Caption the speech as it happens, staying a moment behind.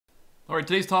All right,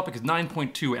 today's topic is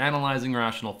 9.2, analyzing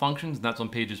rational functions. That's on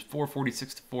pages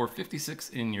 446 to 456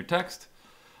 in your text.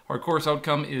 Our course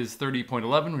outcome is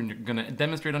 30.11. We're going to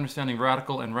demonstrate understanding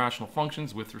radical and rational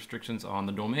functions with restrictions on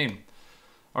the domain.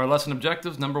 Our lesson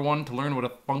objectives: number one, to learn what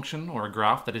a function or a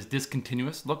graph that is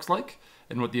discontinuous looks like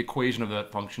and what the equation of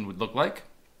that function would look like.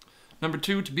 Number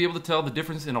two, to be able to tell the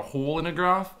difference in a hole in a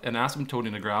graph, an asymptote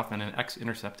in a graph, and an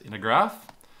x-intercept in a graph.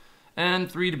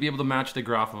 And three, to be able to match the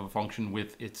graph of a function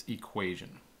with its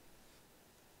equation.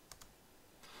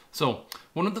 So,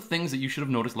 one of the things that you should have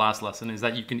noticed last lesson is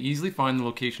that you can easily find the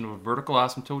location of a vertical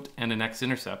asymptote and an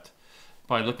x-intercept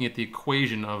by looking at the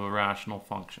equation of a rational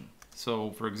function.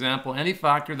 So, for example, any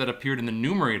factor that appeared in the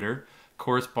numerator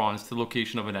corresponds to the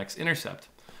location of an x-intercept,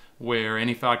 where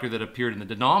any factor that appeared in the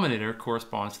denominator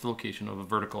corresponds to the location of a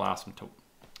vertical asymptote.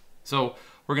 So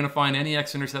we're going to find any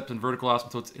x-intercepts and vertical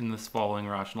asymptotes in this following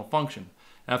rational function.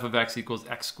 F of x equals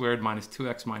x squared minus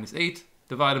 2x minus 8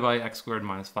 divided by x squared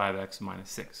minus 5x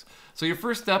minus 6. So your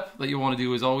first step that you want to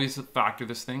do is always factor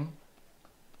this thing.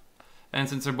 And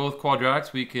since they're both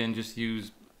quadratics, we can just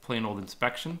use plain old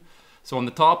inspection. So on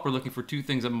the top, we're looking for two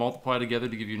things that multiply together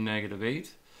to give you negative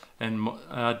 8 and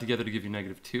add together to give you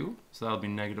negative 2. So that'll be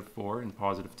negative 4 and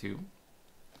positive 2.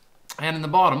 And in the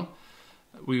bottom,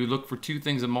 we would look for two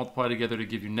things that multiply together to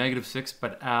give you negative 6,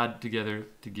 but add together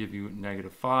to give you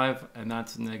negative 5, and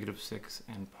that's negative 6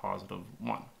 and positive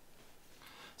 1.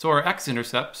 So our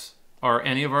x-intercepts are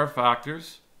any of our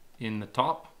factors in the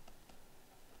top,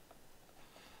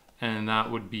 and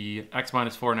that would be x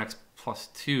minus 4 and x plus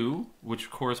 2, which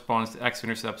corresponds to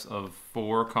x-intercepts of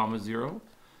 4, 0,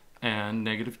 and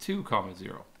negative 2,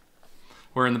 0.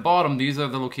 Where in the bottom, these are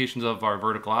the locations of our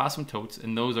vertical asymptotes,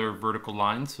 and those are vertical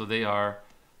lines, so they are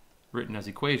written as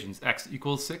equations. X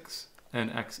equals 6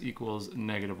 and x equals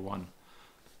negative 1.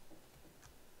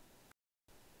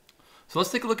 So let's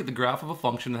take a look at the graph of a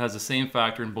function that has the same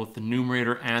factor in both the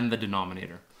numerator and the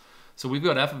denominator. So we've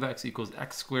got f of x equals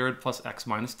x squared plus x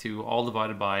minus 2, all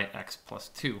divided by x plus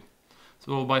 2.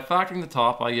 So by factoring the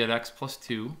top, I get x plus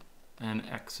 2 and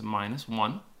x minus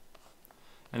 1.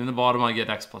 And in the bottom, I get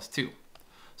x plus 2.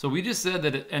 So we just said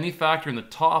that any factor in the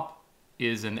top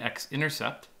is an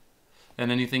x-intercept,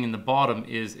 and anything in the bottom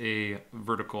is a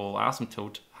vertical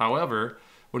asymptote. However,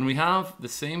 when we have the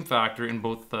same factor in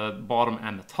both the bottom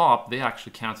and the top, they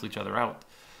actually cancel each other out.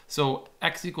 So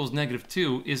x equals negative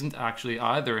 2 isn't actually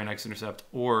either an x-intercept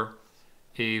or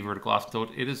a vertical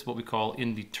asymptote. It is what we call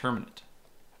indeterminate.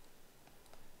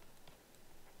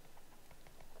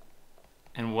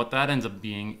 And what that ends up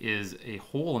being is a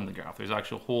hole in the graph. There's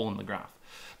actually a hole in the graph.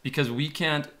 Because we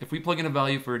can't, if we plug in a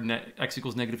value for x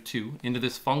equals negative 2 into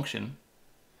this function,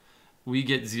 we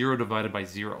get 0 divided by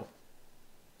 0.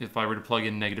 If I were to plug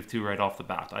in negative 2 right off the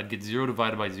bat, I'd get 0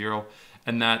 divided by 0,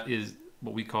 and that is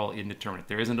what we call indeterminate.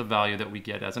 There isn't a value that we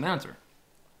get as an answer.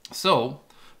 So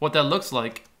what that looks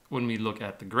like when we look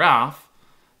at the graph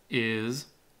is,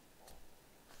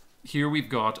 here we've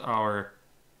got our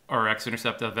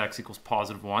x-intercept of x equals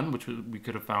positive 1, which we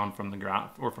could have found from the graph,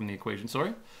 or from the equation,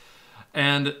 sorry.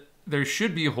 And there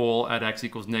should be a hole at x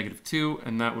equals negative 2,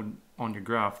 and that would, on your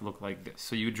graph, look like this.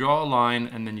 So you draw a line,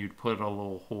 and then you'd put a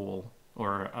little hole,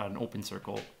 or an open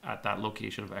circle, at that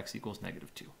location of x equals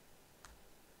negative 2.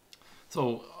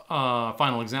 So,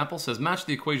 final example says, match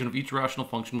the equation of each rational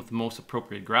function with the most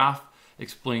appropriate graph.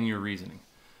 Explain your reasoning.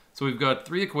 So we've got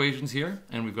three equations here,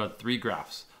 and we've got three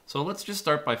graphs. So let's just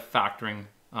start by factoring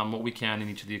what we can in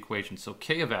each of the equations. So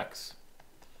k of x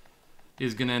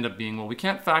is going to end up being, well, we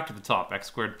can't factor the top, x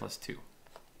squared plus 2.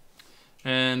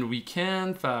 And we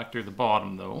can factor the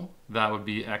bottom, though. That would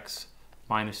be x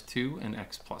minus 2 and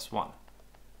x plus 1.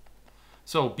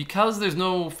 So because there's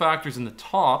no factors in the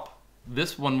top,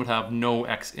 this one would have no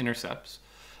x-intercepts.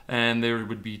 And there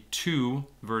would be two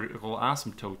vertical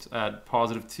asymptotes at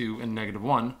positive 2 and negative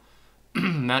 1.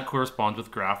 And that corresponds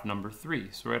with graph number 3.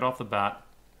 So right off the bat,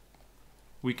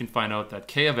 we can find out that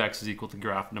k of x is equal to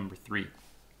graph number 3.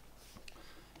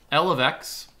 L of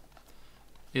x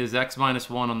is x minus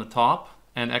 1 on the top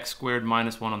and x squared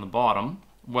minus 1 on the bottom.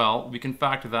 Well, we can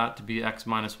factor that to be x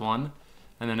minus 1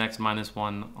 and then x minus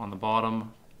 1 on the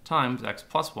bottom times x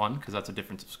plus 1, because that's a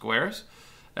difference of squares.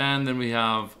 And then we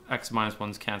have x minus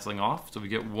 1's canceling off, so we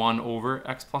get 1 over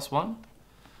x plus 1.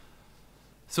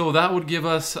 So that would give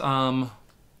us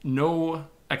no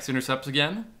x-intercepts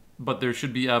again, but there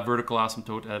should be a vertical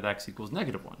asymptote at x equals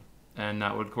negative 1. And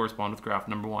that would correspond with graph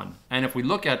number 1. And if we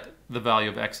look at the value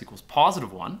of x equals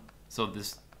positive 1, so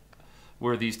this,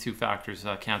 where these two factors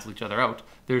cancel each other out,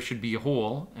 there should be a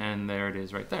hole, and there it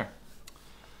is right there.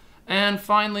 And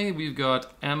finally, we've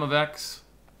got m of x,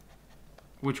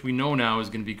 which we know now is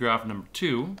going to be graph number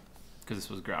 2. because this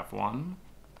was graph 1.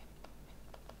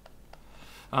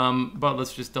 But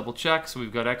let's just double check. So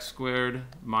we've got x squared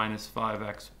minus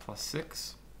 5x plus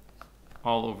 6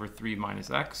 all over 3 minus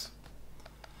x.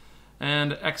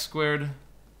 And x squared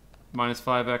minus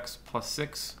 5x plus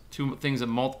 6, two things that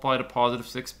multiply to positive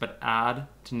 6 but add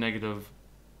to negative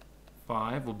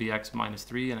 5 will be x minus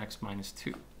 3 and x minus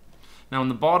 2. Now in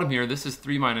the bottom here, this is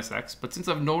 3 minus x, but since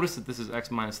I've noticed that this is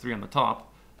x minus 3 on the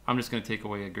top, I'm just going to take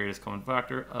away a greatest common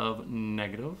factor of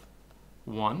negative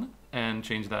 1 and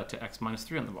change that to x minus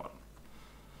 3 on the bottom.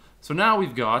 So now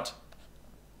we've got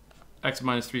x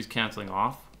minus 3 is canceling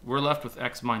off. We're left with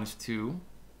x minus 2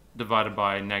 divided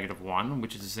by negative 1,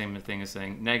 which is the same thing as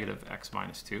saying negative x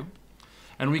minus 2.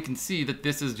 And we can see that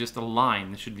this is just a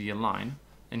line. This should be a line,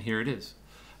 and here it is.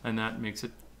 And that makes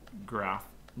it graph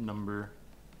number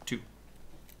 2.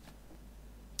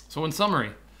 So in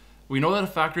summary, we know that a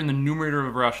factor in the numerator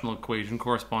of a rational equation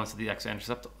corresponds to the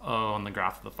x-intercept on the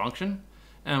graph of the function,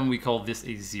 and we call this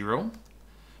a 0.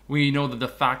 We know that the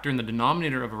factor in the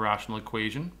denominator of a rational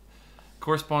equation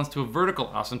corresponds to a vertical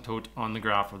asymptote on the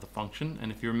graph of the function,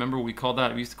 and if you remember, we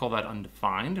used to call that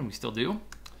undefined, and we still do.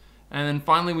 And then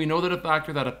finally, we know that a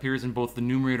factor that appears in both the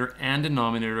numerator and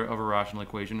denominator of a rational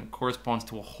equation corresponds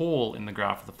to a hole in the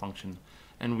graph of the function,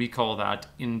 and we call that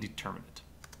indeterminate.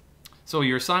 So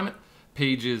your assignment,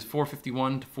 pages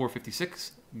 451 to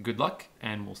 456. Good luck,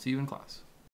 and we'll see you in class.